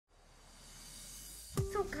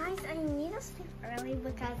guys, I need to sleep early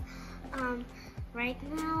because right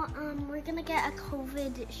now we're gonna get a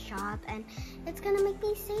COVID shot and it's gonna make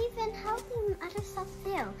me safe and healthy and other stuff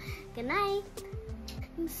too. Good night.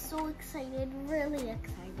 I'm so excited, really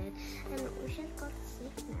excited, and we should go to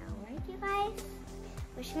sleep now, right, you guys?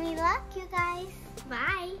 Wish me luck, you guys.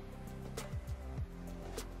 Bye.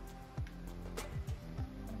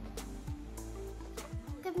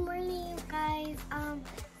 Good morning, you guys.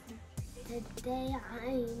 Today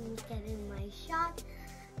I'm getting my shot,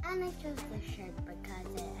 and I chose this shirt because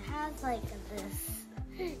it has like this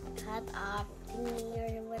cut off thingy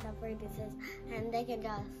or whatever this is, and they can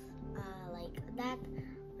just like that,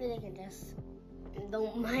 or they can just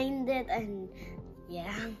don't mind it, and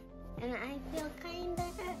yeah. And I feel kind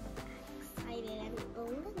of excited and a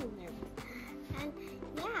little nervous, and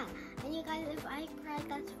yeah. And you guys, if I cry,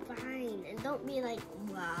 that's fine, and don't be like,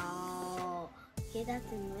 wow. Okay,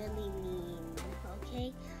 that's really mean,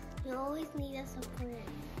 okay? You always need a support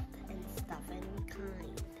and stuff and be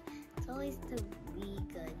kind. It's always to be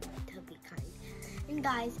good, to be kind. And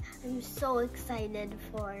guys, I'm so excited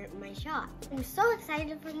for my shot. I'm so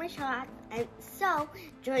excited for my shot. And so,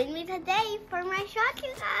 join me today for my shot,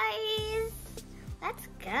 you guys. Let's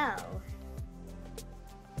go.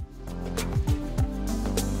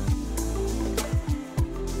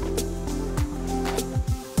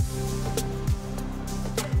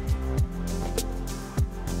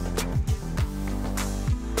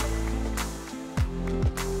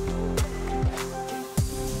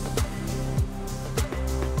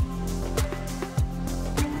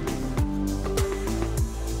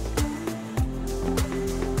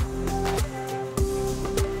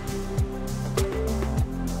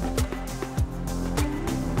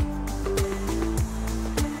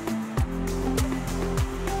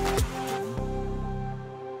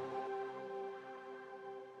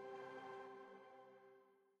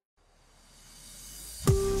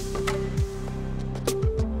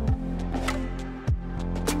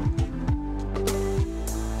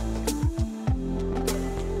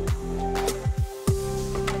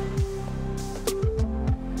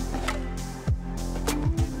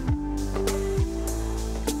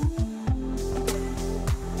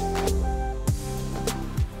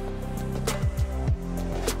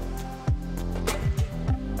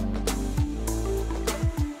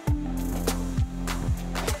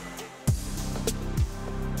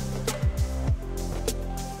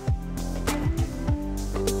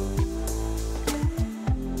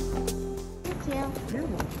 You're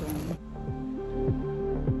welcome.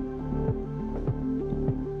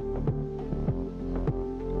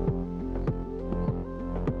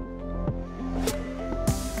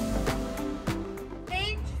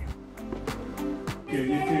 Age? You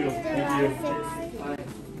too. Thank you.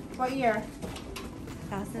 What year?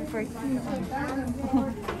 2014.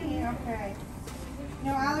 2014, okay.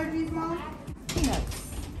 No allergies, Mom?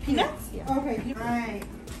 Peanuts. Peanuts? Yeah. Okay, right.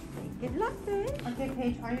 Good luck, babe. Okay,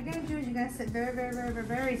 Paige, all you're gonna do is you're gonna sit very, very, very, very,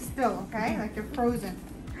 very still, okay? Like you're frozen.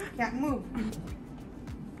 Can't move.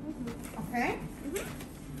 Okay?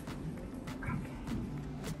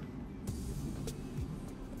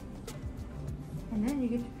 And then you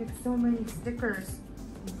get to pick so many stickers.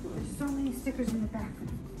 There's so many stickers in the back.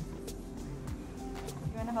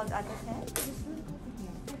 You wanna hold Ate hand?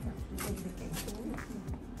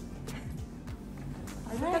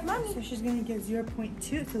 Look at mommy. So she's gonna get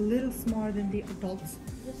 0.2. It's a little smaller than the adults.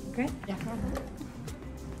 Okay? Yeah.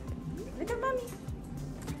 Look at mommy.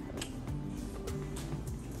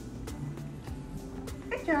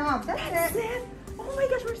 Good job. That's it. Oh my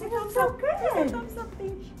gosh, where's the thumbs so up? good. Where's the thumbs up,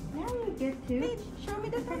 Paige? Now you get to. Paige, show me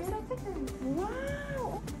the thumbs up.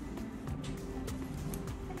 Wow.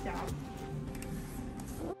 Good job.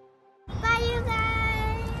 Bye, you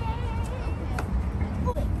guys.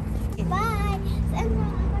 Bye.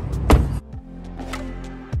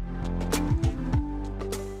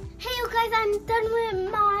 Hey, you guys, I'm done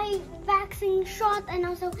with my vaccine shot, and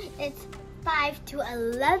also it's 5 to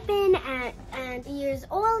 11 and years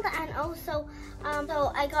old, and also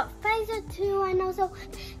so I got Pfizer too, and also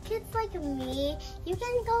kids like me, you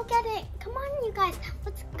can go get it. Come on, you guys,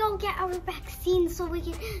 let's go get our vaccine so we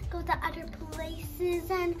can go to other places,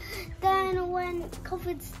 and then when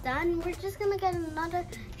COVID's done, we're just gonna get another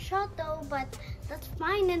shot though, but that's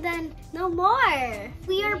fine, and then no more.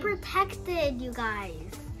 We are protected, you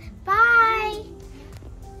guys. Bye.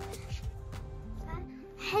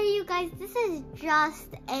 Hey you guys, this is just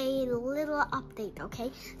a little update,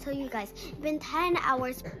 okay? So you guys, it's been 10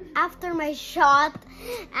 hours after my shot,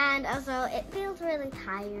 and also it feels really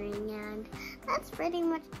tiring, and that's pretty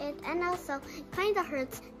much it. And also, kind of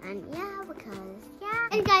hurts, and yeah, because yeah.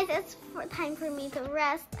 And guys, it's time for me to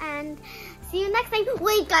rest and see you next time.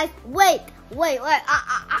 Wait, guys, wait,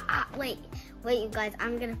 you guys,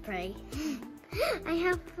 I'm gonna pray. I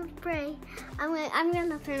have to pray. I'm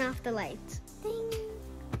gonna turn off the lights. Ding.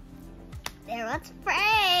 There, let's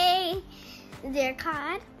pray. Dear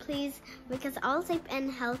God, please make us all safe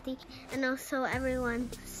and healthy, and also everyone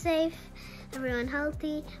safe, everyone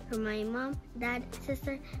healthy, for my mom, dad,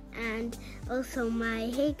 sister, and also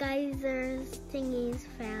my Hey Geysers, thingies,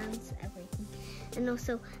 fans, everything. And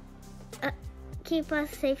also keep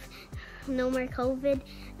us safe, no more COVID,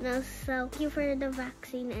 and also thank you for the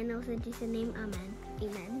vaccine, and also in Jesus' name, amen.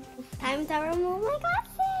 Amen. Time to remove my glasses.